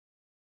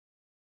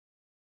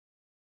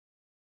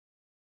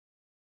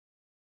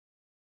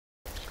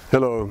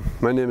Hello,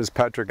 my name is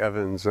Patrick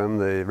Evans. I'm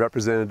the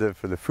representative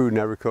for the Food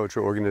and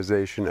Agriculture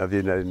Organization of the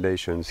United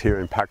Nations here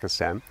in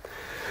Pakistan.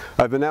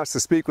 I've been asked to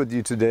speak with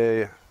you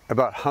today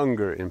about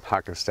hunger in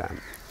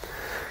Pakistan.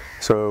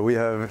 So we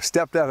have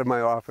stepped out of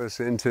my office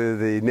into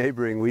the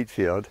neighboring wheat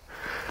field,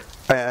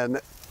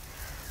 and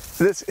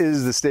this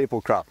is the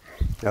staple crop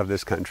of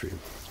this country.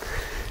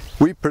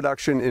 Wheat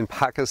production in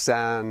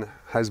Pakistan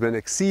has been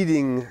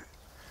exceeding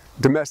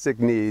domestic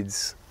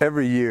needs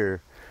every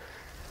year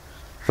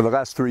for the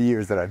last 3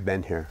 years that I've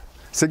been here,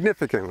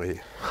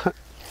 significantly.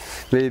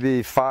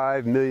 Maybe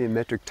 5 million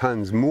metric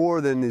tons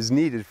more than is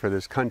needed for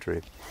this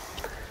country.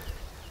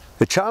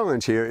 The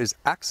challenge here is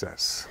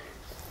access.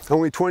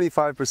 Only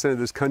 25% of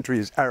this country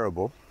is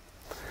arable.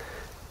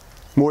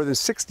 More than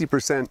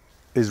 60%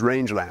 is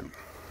rangeland.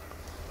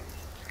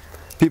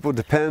 People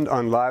depend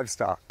on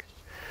livestock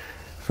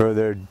for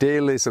their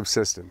daily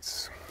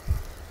subsistence.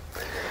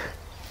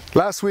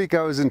 Last week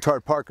I was in Tar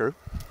Parker,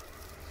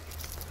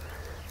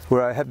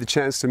 where I had the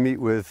chance to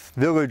meet with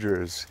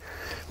villagers,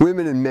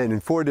 women and men in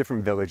 4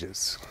 different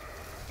villages.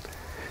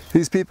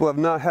 These people have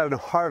not had a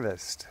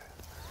harvest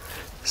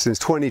since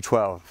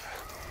 2012.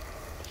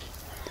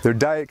 Their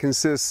diet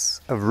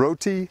consists of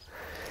roti,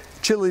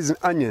 chilies and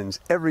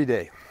onions every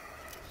day.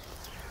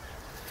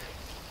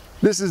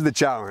 This is the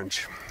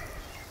challenge.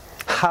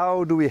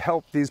 How do we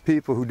help these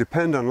people who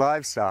depend on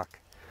livestock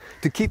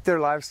to keep their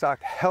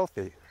livestock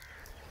healthy?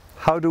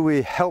 How do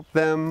we help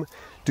them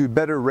do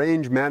better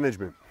range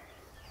management?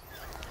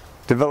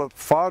 Develop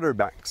fodder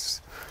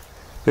banks.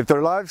 If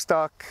their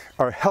livestock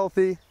are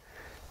healthy,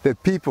 the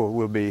people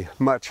will be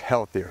much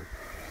healthier.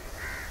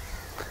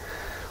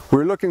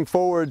 We're looking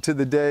forward to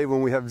the day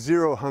when we have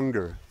zero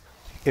hunger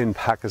in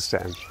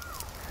Pakistan,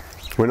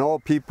 when all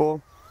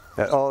people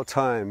at all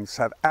times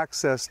have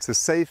access to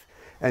safe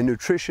and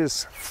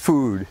nutritious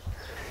food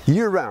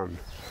year-round,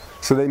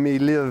 so they may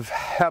live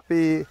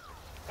happy,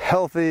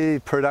 healthy,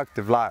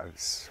 productive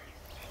lives.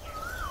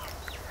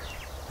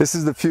 This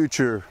is the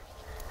future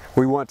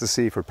we want to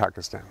see for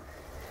Pakistan.